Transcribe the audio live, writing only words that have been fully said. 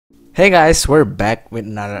Hey guys, we're back with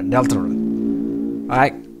another Deltarune.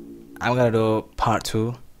 Alright, I'm gonna do part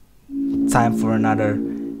 2. Time for another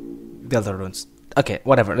Deltarunes. Okay,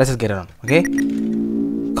 whatever, let's just get it on, okay?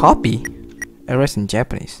 Copy? Erase in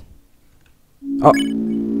Japanese. Oh.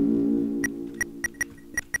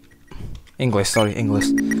 English, sorry, English.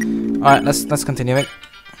 Alright, let's continue it.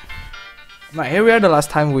 Right, here we are the last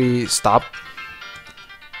time we stopped.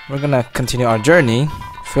 We're gonna continue our journey.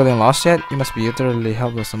 Feeling lost yet? You must be utterly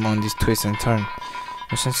helpless among these twists and turns.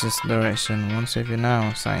 Your senses direction won't save you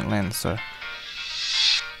now, signed Lancer.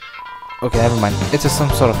 Okay, never mind. It's just some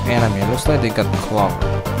sort of enemy. It looks like they got clogged.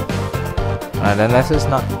 Alright, then let's just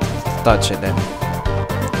not touch it then.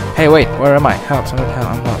 Hey, wait, where am I? Help, somebody help,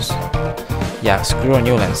 I'm lost. Yeah, screw on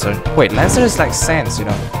you, Lancer. Wait, Lancer is like Sans, you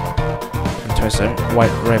know. Tracer,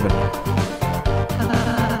 white ribbon.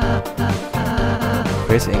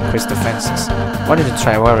 Increase defenses. Why did you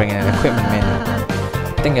try wearing an equipment menu?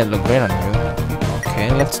 I think it looked great on you.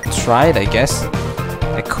 Okay, let's try it, I guess.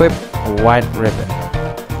 Equip white ribbon.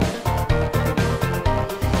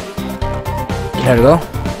 There we go.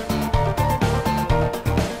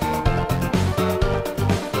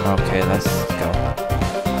 Okay, let's go.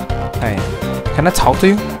 Hey, can I talk to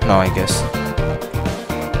you? No, I guess.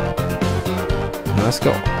 Let's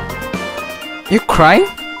go. You crying?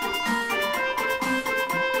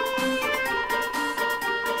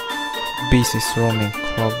 Beast is roaming,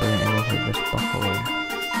 clobbering and will just back away.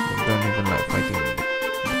 They don't even like fighting the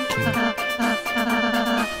king.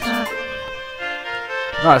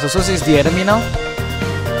 Alright, so Susie is the enemy now?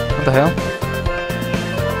 What the hell?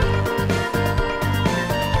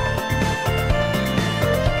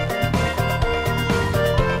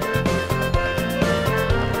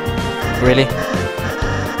 Really?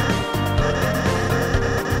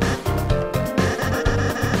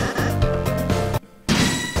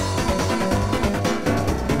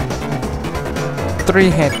 Three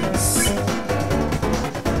hits.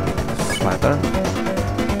 Flatter.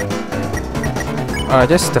 Alright,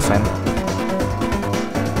 just defend.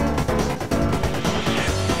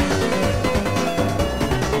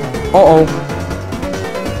 Uh-oh.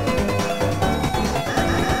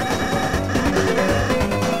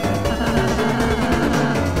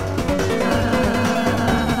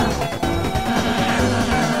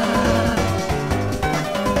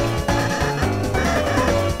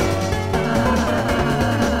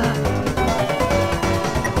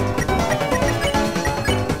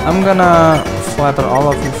 I'm gonna flatter all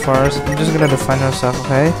of you first. I'm just gonna defend yourself,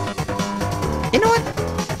 okay? You know what?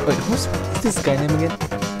 Wait, who's this guy name again?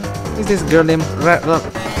 Who's this girl named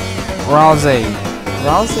Rousey?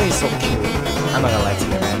 Rousey is so cute. I'm not gonna lie to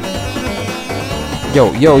you, man.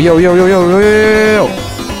 Yo.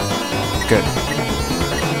 Good.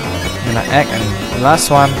 I'm gonna act, and the last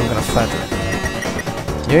one, I'm gonna flatter.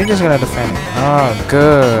 You're just gonna defend. Oh,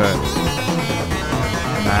 good.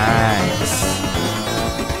 Nice.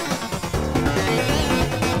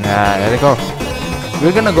 Yeah, there we go.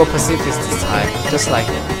 We're gonna go pacifist this time, just like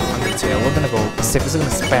Undertale. We're gonna go pacifist. We're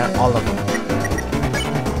gonna spare all of them.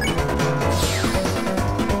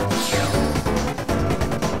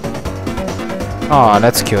 Oh,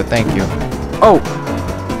 that's cute. Thank you. Oh,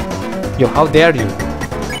 yo, how dare you?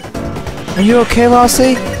 Are you okay,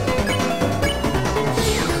 Rousey?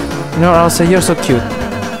 No, Rousey, you're so cute.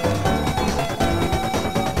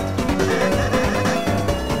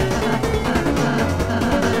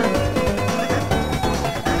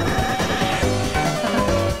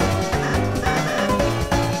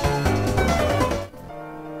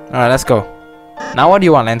 Alright, let's go. Now what do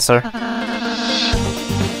you want, Lancer?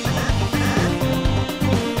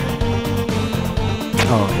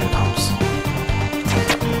 Oh, here it comes.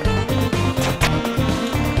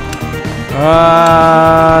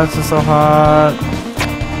 This is so hard.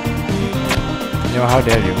 Yo, how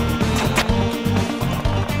dare you?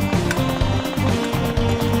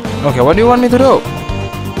 Okay, what do you want me to do?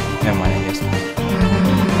 Never mind, I guess.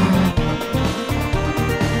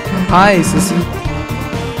 Hi, Sissy.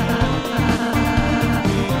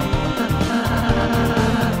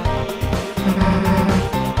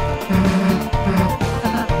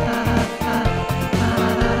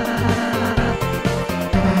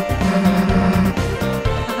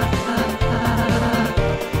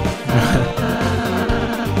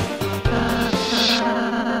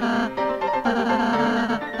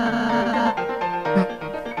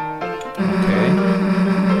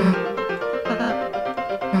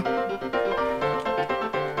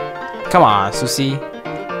 Come on, Susie.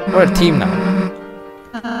 We're a team now.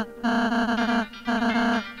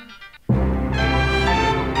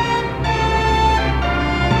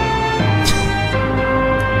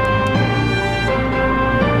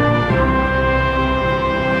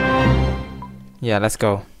 Yeah, let's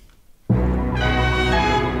go.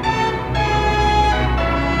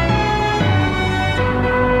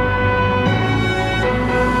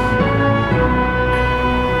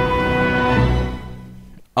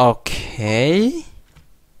 Okay.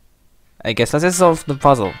 I guess let's just solve the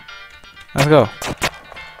puzzle. Let's go.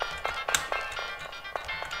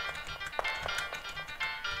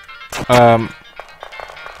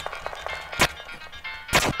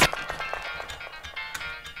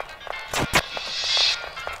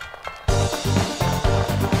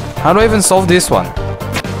 How do I even solve this one?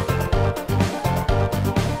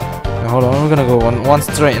 Hold on, we're gonna go on one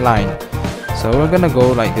straight line. So we're gonna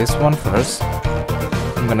go like this one first.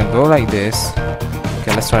 I'm gonna go like this.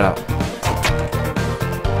 Okay, let's try it out.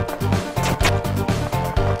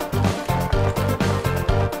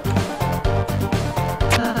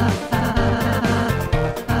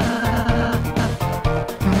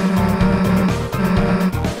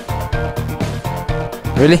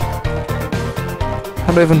 Really?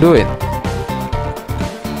 How do I even do it?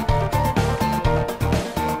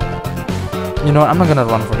 You know what, I'm not gonna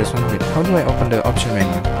run for this one. Wait, how do I open the option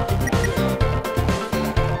menu?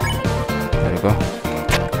 There we go.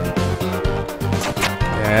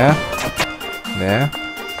 Yeah. There.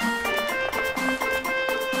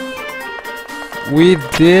 We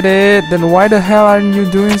did it! Then why the hell aren't you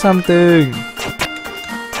doing something?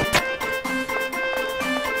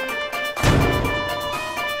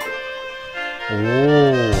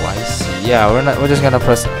 Oh, I see. Yeah, we're just gonna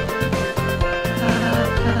press.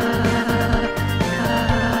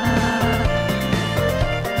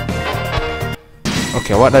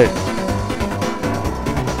 Okay, what the?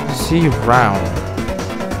 See round.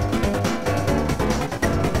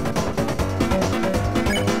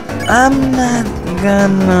 I'm not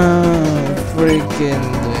gonna freaking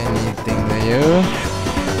do anything to you.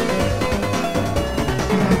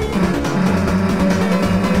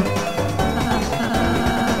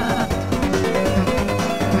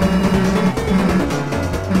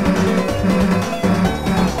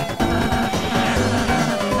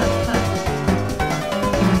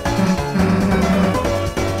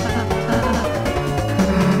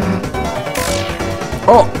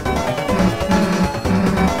 Oh!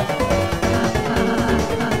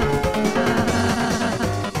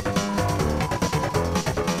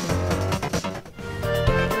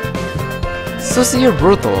 Susie, you're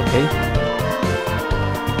brutal, okay?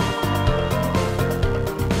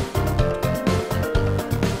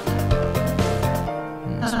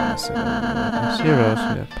 Zeros.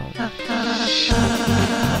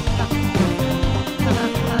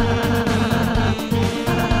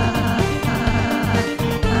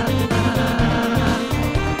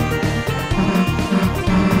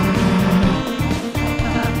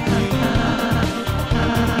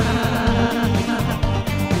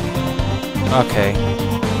 Okay,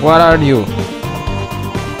 what are you?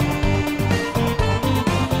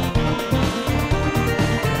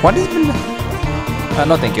 What is been?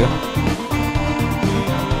 No, thank you.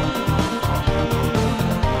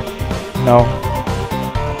 No.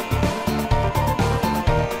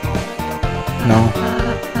 No.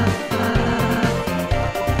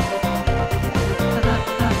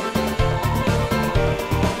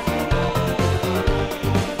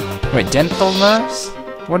 Wait, gentleness?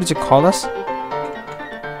 What did you call us?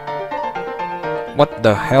 What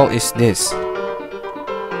the hell is this?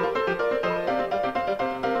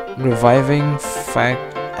 Reviving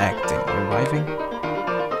fact acting. Reviving?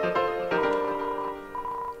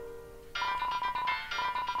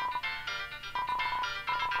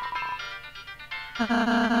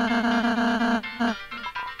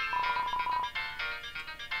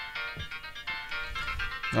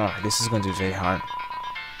 Oh, this is going to be very hard.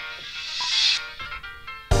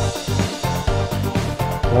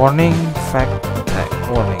 Warning, fact tag,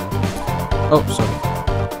 warning. Oh, sorry.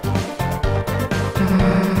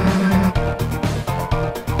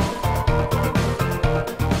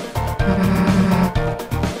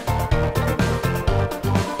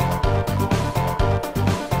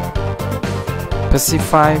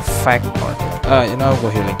 Specify fact order. You know, I'll go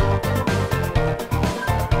healing.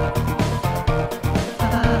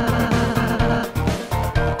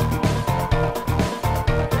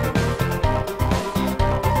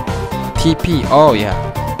 TP. Oh yeah.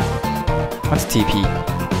 What's TP?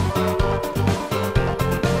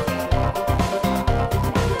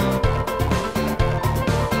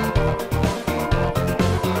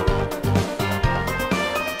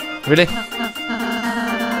 Really?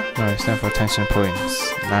 No, it's time for attention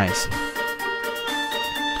points. Nice.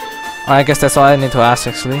 I guess that's all I need to ask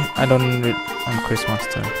actually. I don't read on Chris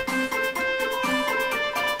Master.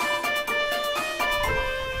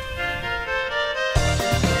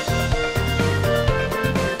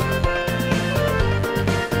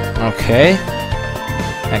 Okay.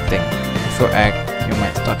 Acting. If you act, you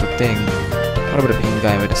might start to think, what about the pink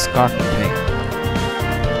guy with the scarf and pink?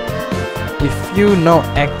 If you know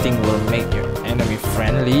acting will make your enemy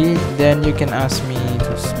friendly, then you can ask me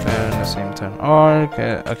to spare in the same turn. Or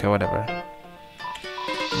okay, whatever.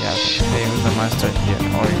 Yeah, okay, who's the master here?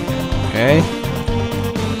 Or okay.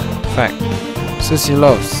 Fact. Susie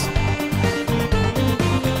loves.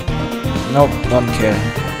 Nope, don't care.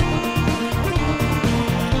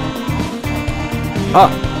 Ah!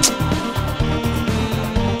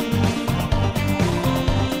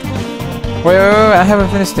 Wait, I haven't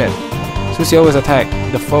finished it. Susie always attack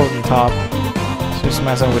the foe on top. She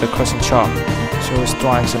smashes him with a crushing chop. She always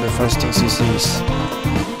strikes at the first thing she sees.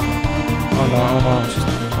 Oh no, she's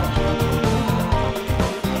doing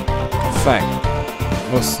fact.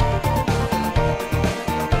 Was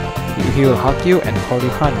he will hug you and call you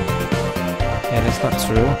honey. Yeah, that's not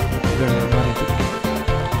true. You don't really want to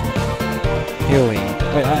healing.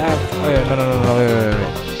 Wait, wait, no,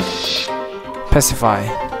 wait. Pacify.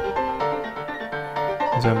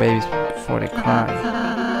 These are babies before they cry.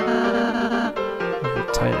 Of a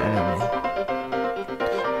tight enemy.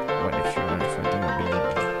 What if you are fighting a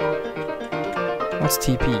baby? What's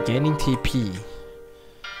TP? Gaining TP.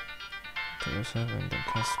 To yourself when the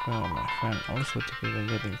cast spell, my friend. Also to be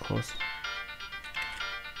getting close.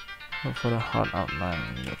 Look for the hard outline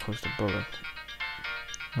when you approach the bullet.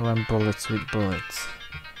 Run bullets with bullets.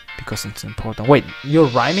 Because it's important. Wait, you're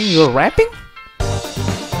rhyming? You're rapping?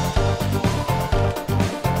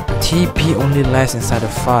 TP only lasts inside a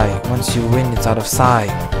fight. Once you win, it's out of sight.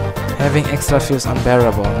 Having extra feels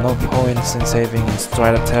unbearable. No points in saving and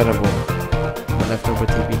straight up terrible. The leftover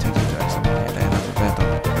TP turns into extra money at the end of the battle.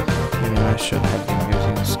 Maybe I should have been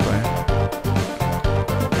using the square.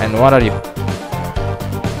 And what are you?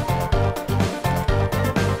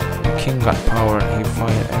 The king got power. He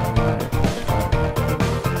fired everyone.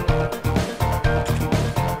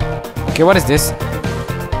 Okay, what is this?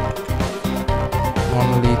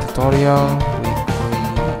 Only tutorial.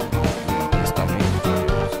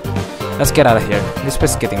 Let's get out of here. This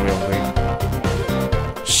place is getting real weird.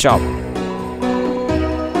 Shop.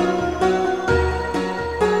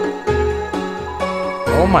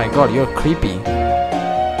 Oh my god, you're creepy.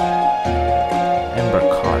 Ember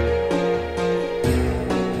card.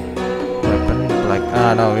 Weapon, black.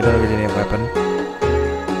 No, we don't really need a weapon.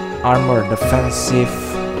 Armor, defensive.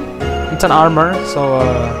 It's an armor, so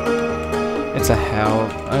it's a hell.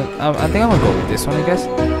 I think I'm gonna go with this one, I guess.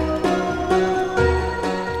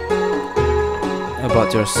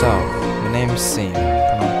 About yourself. The name same.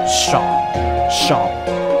 Sean.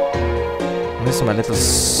 This is my little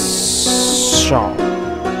shop.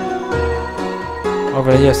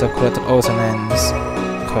 Over the years I've collected odds and ends.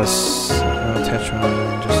 Cause no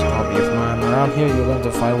attachment, just a hobby of mine. Around here you learn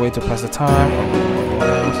to find a way to pass the time.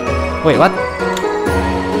 Wait, what?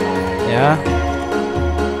 Yeah?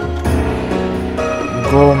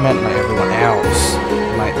 Go mad like everyone else.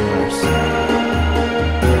 Nightmares.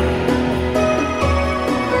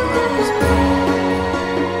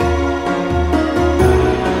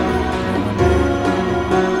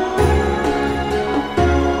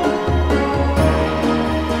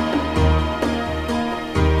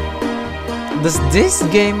 Does this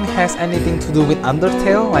game has anything to do with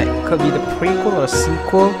Undertale? Like, could be the prequel or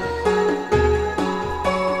sequel?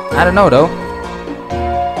 I don't know though.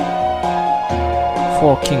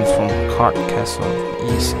 4 kings from Card Castle of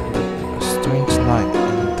the East. A strange night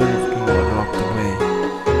and the third king were locked away.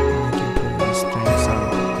 Making a strange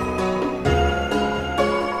sound.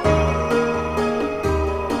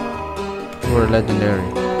 Were legendary.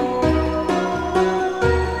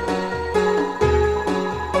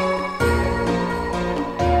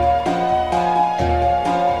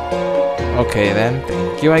 Okay then,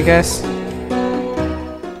 thank you, I guess.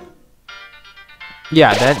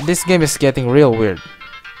 Yeah, this game is getting real weird.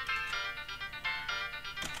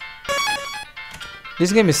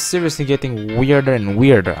 This game is seriously getting weirder and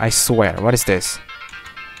weirder, I swear. What is this?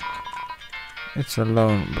 It's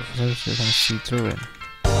alone, but you can see through it.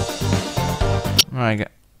 Alright,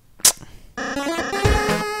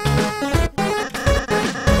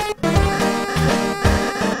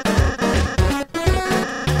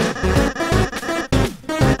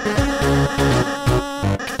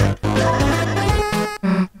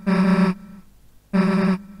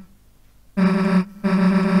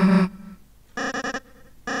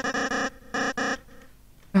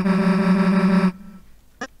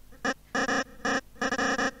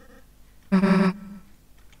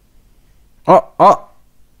 oh!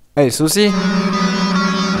 Hey, Susie?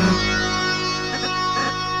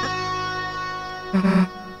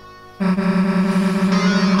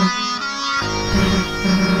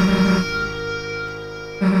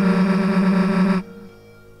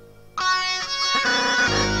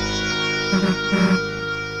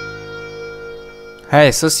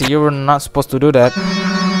 Hey, Susie, you were not supposed to do that.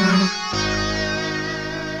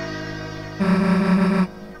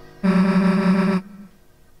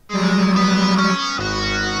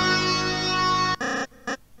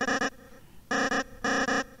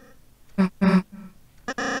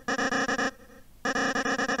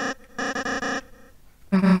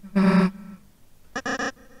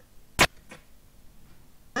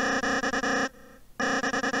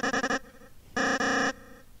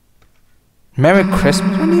 Merry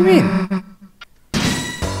Christmas? What do you mean?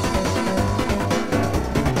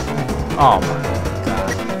 Oh my god.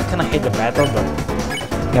 I kinda hate the battle, but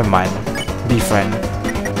never mind. Be friend.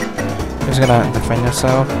 You're just gonna defend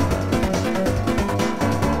yourself.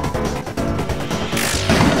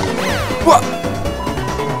 What?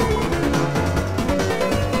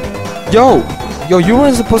 Yo! Yo, you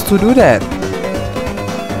weren't supposed to do that.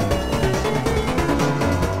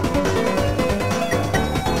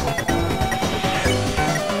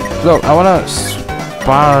 Look, I wanna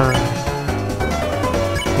spar.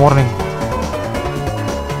 Warning.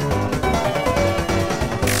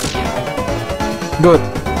 Good.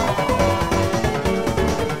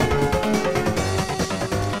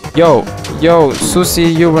 Yo, Susie,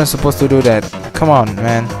 you weren't supposed to do that. Come on,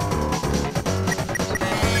 man.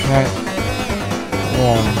 Right.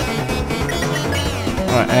 Warm.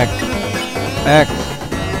 Alright, act.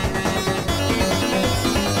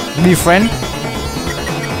 Be friend.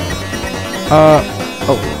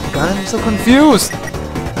 Oh god, I'm so confused.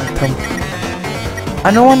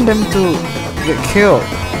 I don't want them to get killed.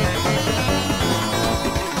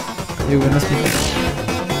 You witness me.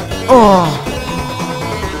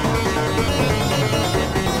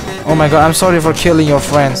 Oh my god, I'm sorry for killing your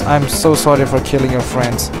friends. I'm so sorry for killing your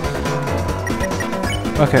friends.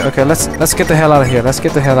 Okay, let's get the hell out of here. Let's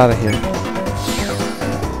get the hell out of here.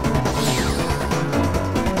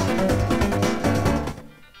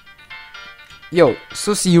 Yo,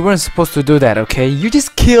 Susie, you weren't supposed to do that, okay? You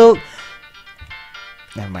just killed...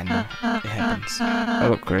 Never mind, no. It happens. Oh,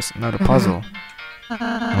 look, Chris, another puzzle. Oh,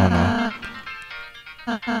 no.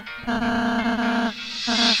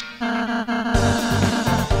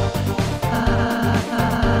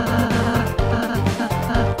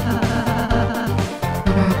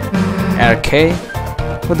 RK?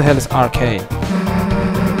 What the hell is RK?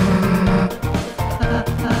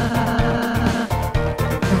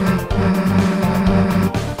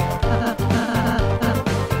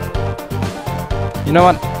 You know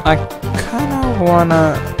what? I kinda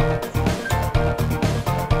wanna...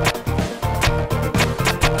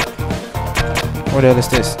 What the hell is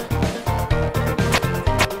this?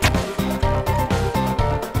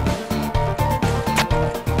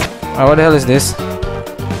 Oh, what the hell is this?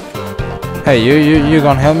 Hey, you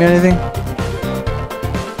gonna help me or anything?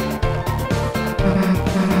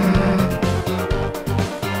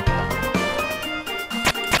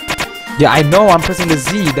 Yeah, I know, I'm pressing the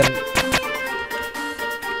Z, then...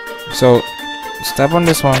 So, step on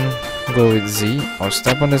this one, go with Z, or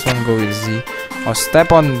step on this one, go with Z, or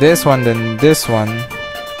step on this one, then this one.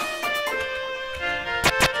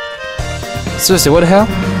 Seriously, what the hell?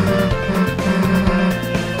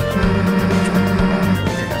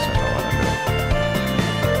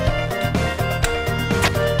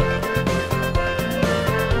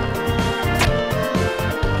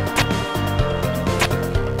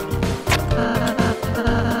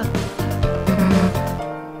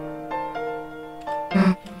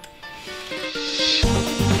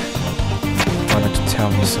 Tell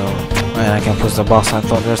me so. Man, I can push the box. I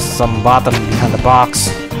thought there's some button behind the box.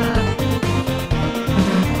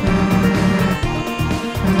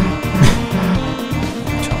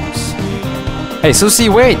 Hey, Susie,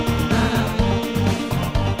 wait!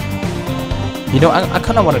 You know, I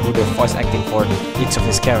kind of want to do the voice acting for each of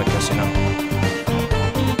his characters, you know.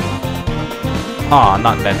 Ah,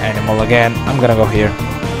 not that animal again. I'm gonna go here.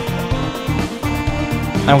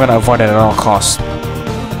 I'm gonna avoid it at all costs.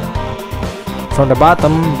 From the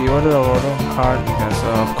bottom, the order of order card, because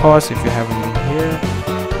of course, if you haven't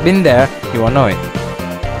been there, you will know it.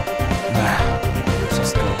 Let's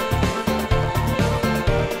just go.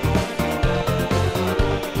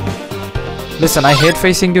 Listen, I hate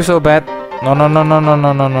facing you so bad. No.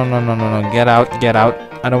 Get out.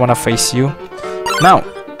 I don't wanna face you. Now.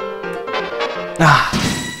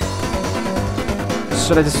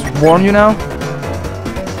 Should I just warn you now?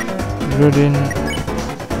 Rudin.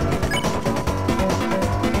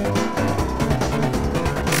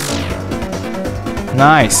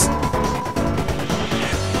 Nice.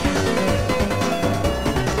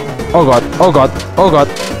 Oh god.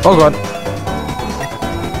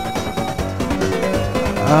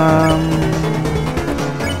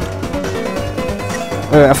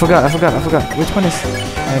 Wait, I forgot. Which one is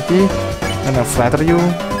happy? And I flatter you.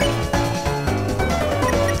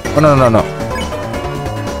 Oh no.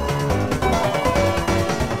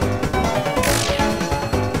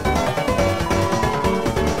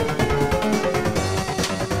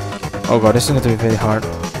 Oh god, this is going to be very hard.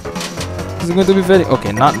 This is going to be very...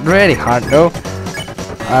 Okay, not really hard though.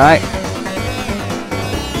 Alright.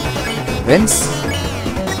 Vince?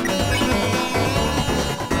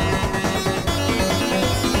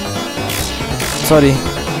 Sorry.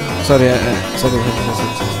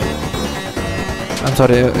 I'm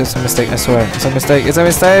sorry, it's a mistake, I swear. It's a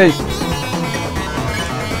mistake.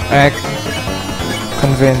 Alright.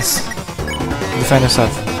 Convince. Defend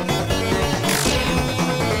yourself.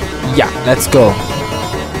 Yeah, let's go.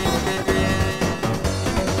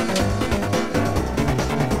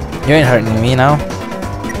 You ain't hurting me now.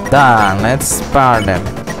 Done, let's spar them.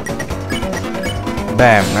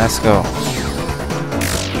 Bam, let's go.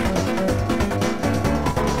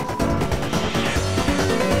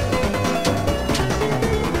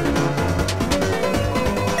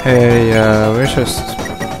 Hey, where's your...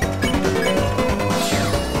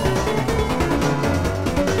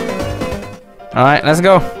 Alright, let's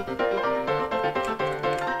go.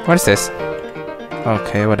 What is this?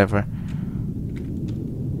 Okay, whatever.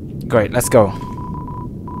 Great, let's go.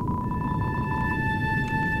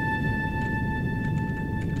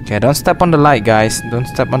 Okay, don't step on the light, guys. Don't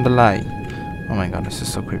step on the light. Oh my god, this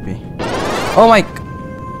is so creepy. Oh my...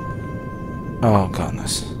 Oh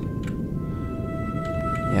goodness.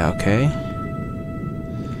 Yeah, okay.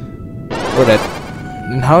 Oh, that...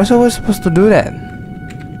 And how is I supposed to do that?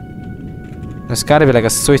 There's gotta be like a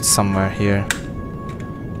switch somewhere here.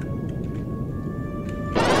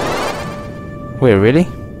 Wait, really?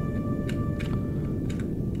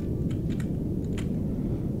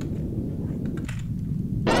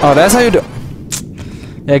 Oh, that's how you do.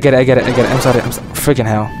 Yeah, I get it. I'm sorry. Freaking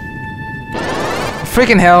hell.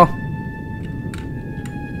 Freaking hell.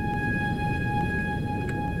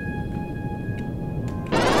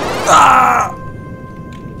 Ah!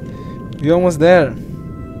 You're almost there.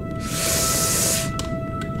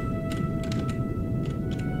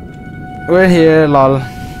 We're here, lol.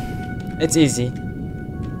 It's easy.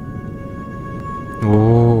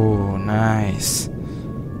 Ooh, nice.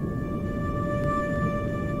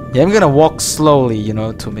 Yeah, I'm gonna walk slowly, you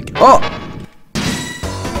know, to make it. Oh!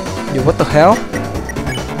 Yo, what the hell?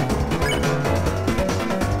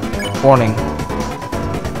 Warning.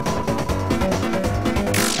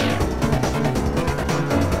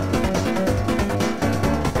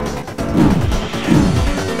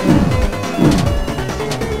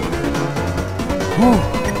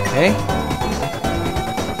 Okay.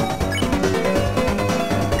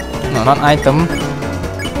 No, not item.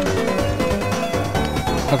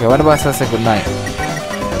 Okay, what about I say goodnight?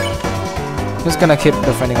 Just gonna keep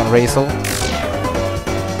defending on Razel.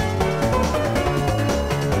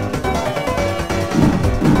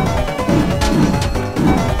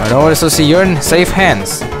 I don't want to see you're in safe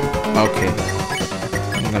hands. Okay.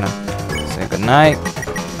 I'm gonna say goodnight.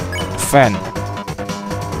 Defend.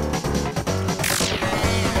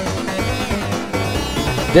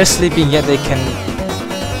 They're sleeping yet they can...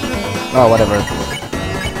 Oh, whatever.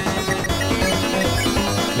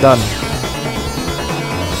 Done.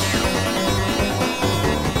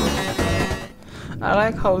 I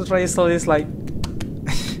like how Razel is like...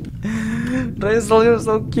 Razel, you're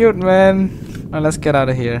so cute, man. Oh, let's get out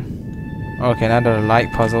of here. Okay, another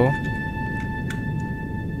light puzzle.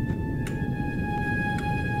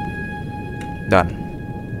 Done.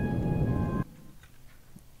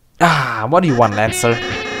 Ah, what do you want, Lancer?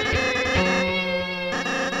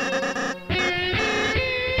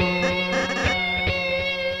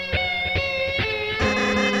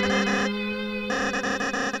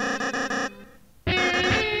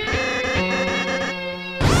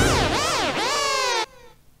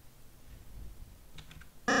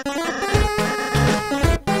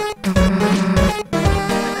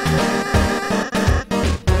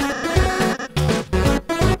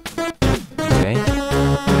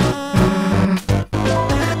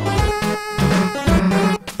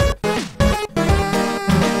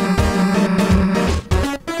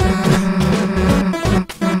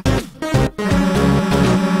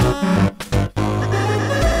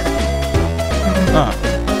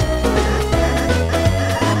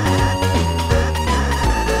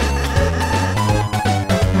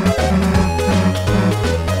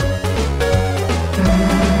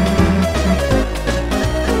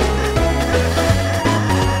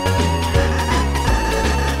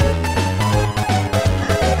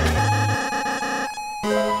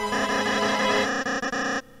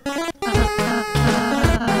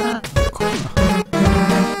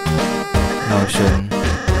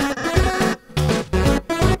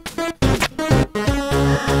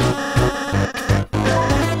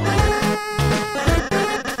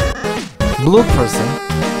 blue person.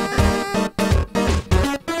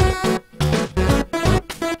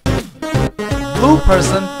 Blue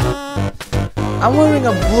person. I'm wearing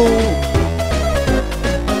a blue.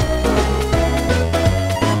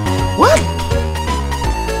 What?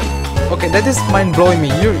 Okay, that is mind blowing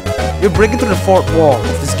me. You're breaking through the fourth wall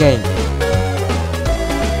of this game.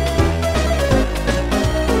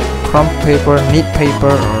 Crumb paper, neat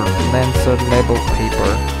paper, or Lancer label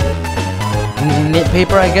paper. Neat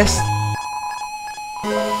paper, I guess.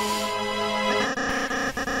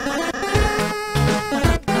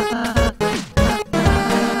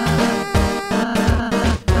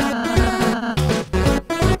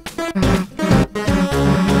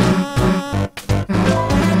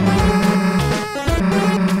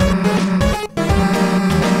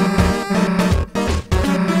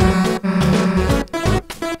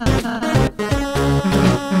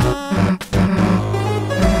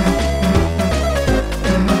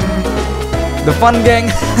 The fun gang.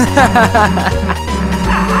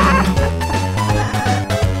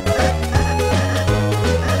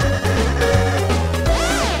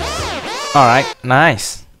 Alright,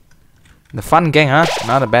 nice. The fun gang, huh?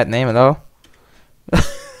 Not a bad name at all.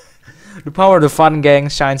 The power of the fun gang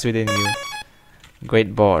shines within you.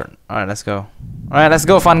 Great board. Alright, let's go. Alright, let's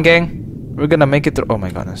go, fun gang. We're gonna make it through. Oh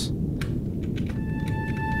my goodness.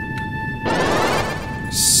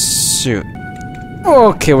 Shoot.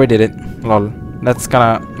 Okay, we did it. Lol. That's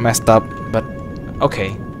kinda messed up, but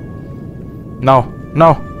okay. No,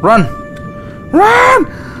 no, run! Run!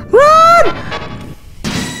 Run!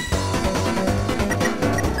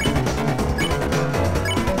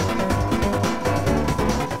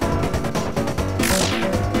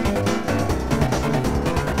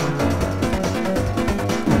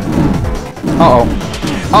 Uh-oh.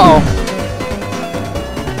 Uh-oh.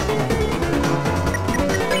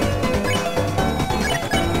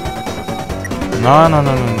 No, no,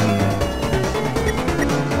 no, no, no.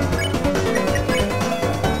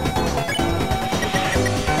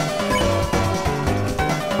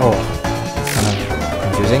 Oh, it's kind of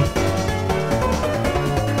confusing.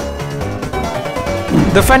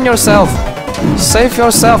 Defend yourself. Save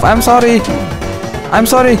yourself. I'm sorry. I'm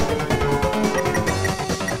sorry.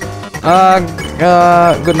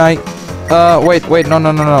 Good night. Wait, no,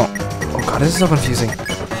 no, no, no. Oh god, this is so confusing.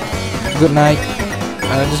 Good night.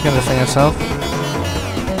 Just gonna defend yourself.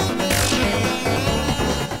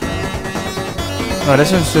 No,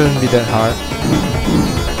 this one shouldn't be that hard.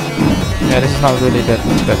 Yeah, this is not really that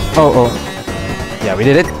bad. Oh, oh. Yeah, we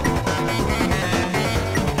did it.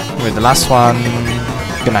 Wait, the last one.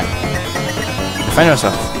 Good night. Defend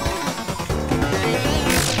yourself.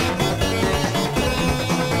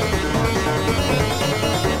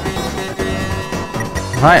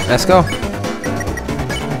 Alright, let's go.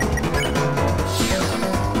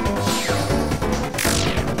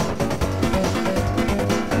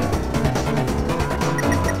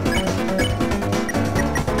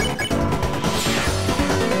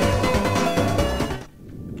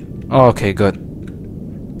 Okay, good.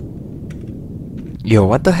 Yo,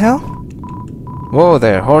 what the hell? Whoa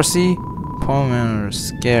there, horsey. Pomen are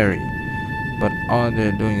scary, but all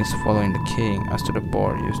they're doing is following the king as to the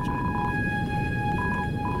board used to.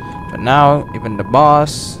 But now, even the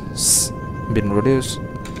boss been reduced.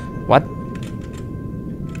 What?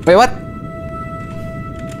 Wait, what?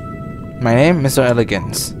 My name, Mr.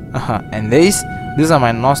 Elegance. And these are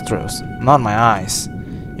my nostrils, not my eyes.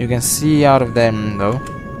 You can see out of them though.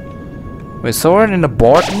 Wait, so we're in the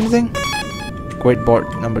board anything? Great board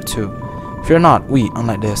number 2. Fear not, we,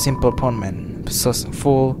 unlike the simple pawnmen, possess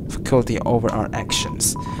full faculty over our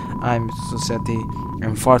actions. I'm society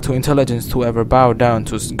and far too intelligent to ever bow down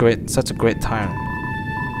to such a great tyrant.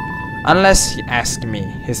 Unless he asks me,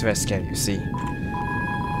 he's very scared, you see.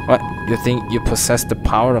 What, you think you possess the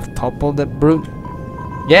power of topple that brute?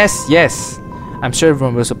 Yes, yes! I'm sure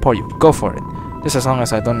everyone will support you, go for it. Just as long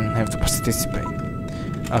as I don't have to participate.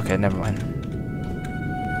 Okay, never mind.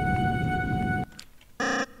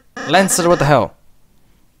 Lancer, what the hell?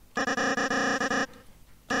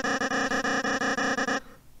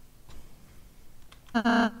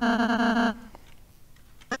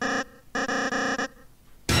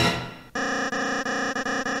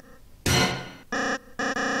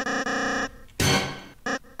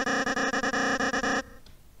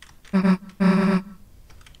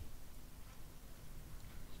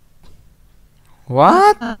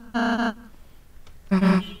 What?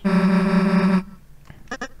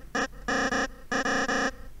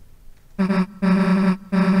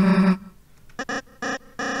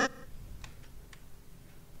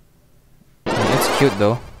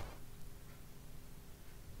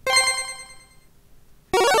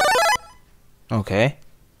 Okay.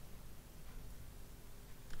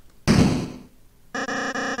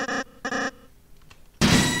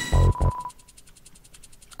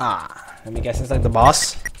 Let me guess, it's like the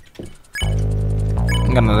boss.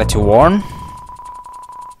 I'm gonna let you warn.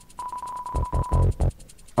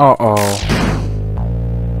 Uh-oh.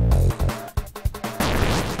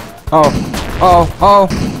 Oh, oh, oh.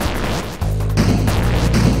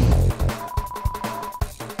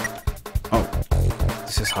 Oh,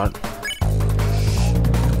 this is hard.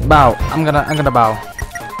 Bow. I'm gonna bow.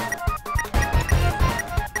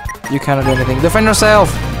 You cannot do anything. Defend yourself.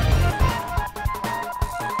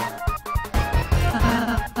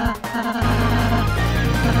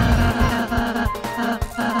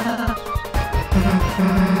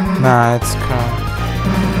 Nah, it's calm.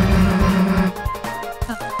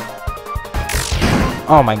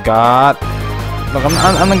 Oh my god. Look,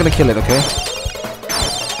 I'm not gonna kill it, okay?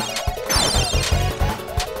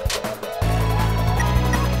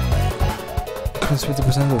 Cause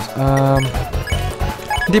 50% lose.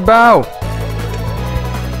 The bow.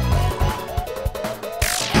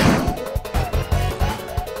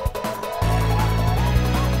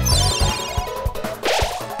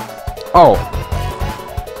 Oh.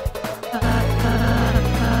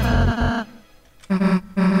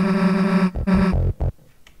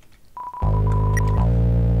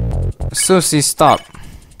 Susie, stop.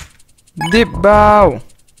 Deep bow.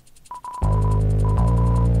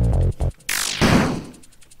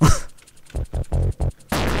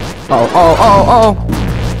 Oh, oh, oh, oh.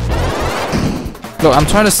 Look, I'm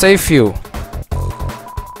trying to save you.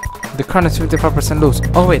 The current is 55% loose.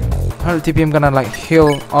 Oh wait, 100 TP, I'm gonna like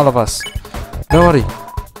heal all of us. Don't worry.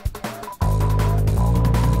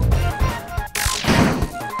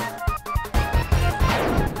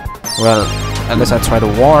 Well, at least I try to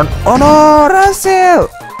warn. Oh no, Russell!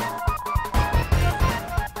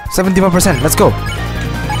 71%, let's go.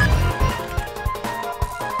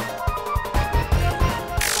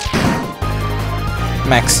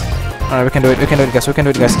 Max. Alright, we can do it, guys,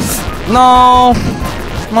 guys. No!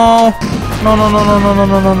 No! No, no, no, no, no, no,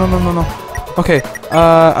 no, no, no, no, no. Okay,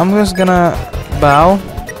 I'm just gonna bow.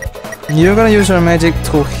 You're gonna use your magic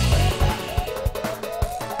to...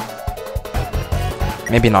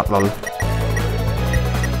 Maybe not, lol.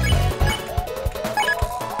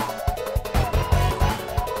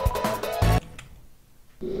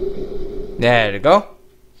 There you go.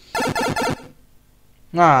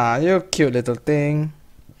 Ah, you cute little thing.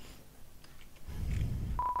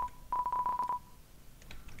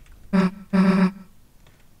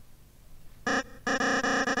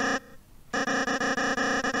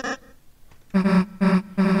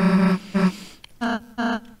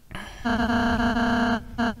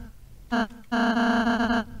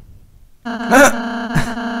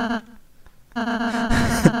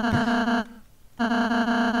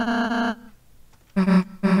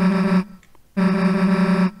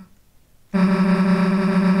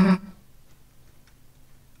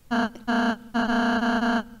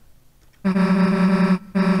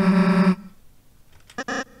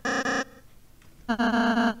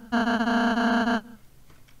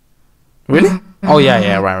 Really? Oh yeah,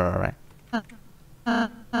 yeah, right.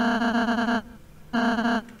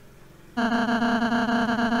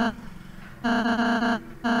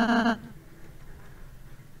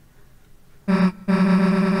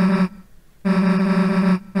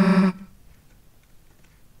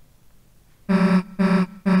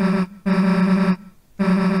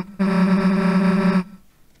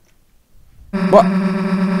 What?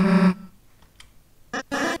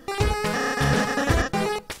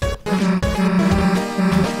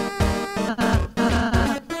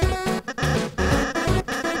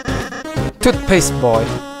 Toothpaste boy.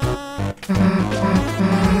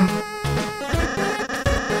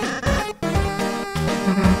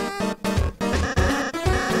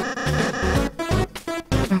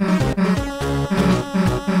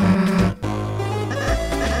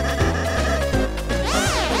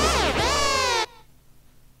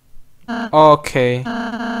 Okay.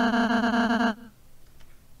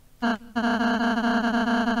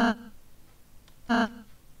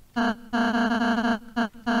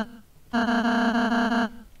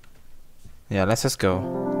 Yeah, let's just go.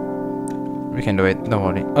 We can do it, don't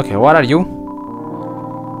worry. Okay, what are you?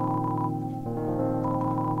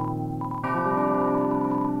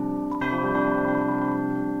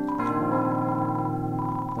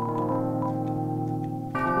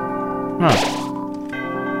 Huh.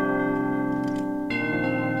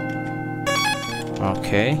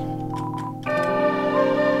 Okay.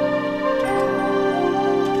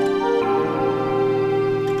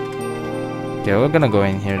 Yeah, we're gonna go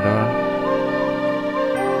in here though.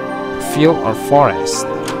 field or forest.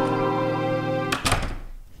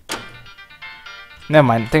 Never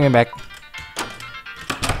mind, take me back.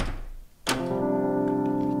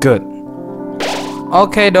 Good.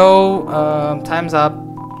 Okay though, time's up.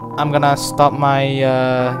 I'm gonna stop my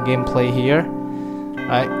gameplay here.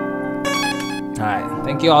 Alright,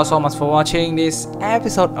 thank you all so much for watching this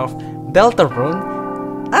episode of Deltarune.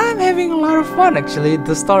 I'm having a lot of fun actually.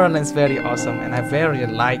 The storyline is very awesome and I very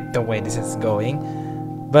like the way this is going.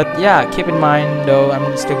 But yeah, keep in mind though,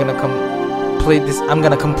 I'm still gonna complete this. I'm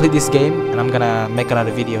gonna complete this game and I'm gonna make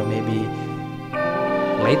another video maybe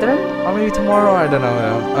later or maybe tomorrow. I don't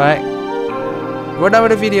know. Alright, we're done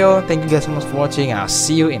with the video. Thank you guys so much for watching. I'll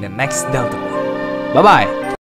see you in the next Deltarune. Bye bye.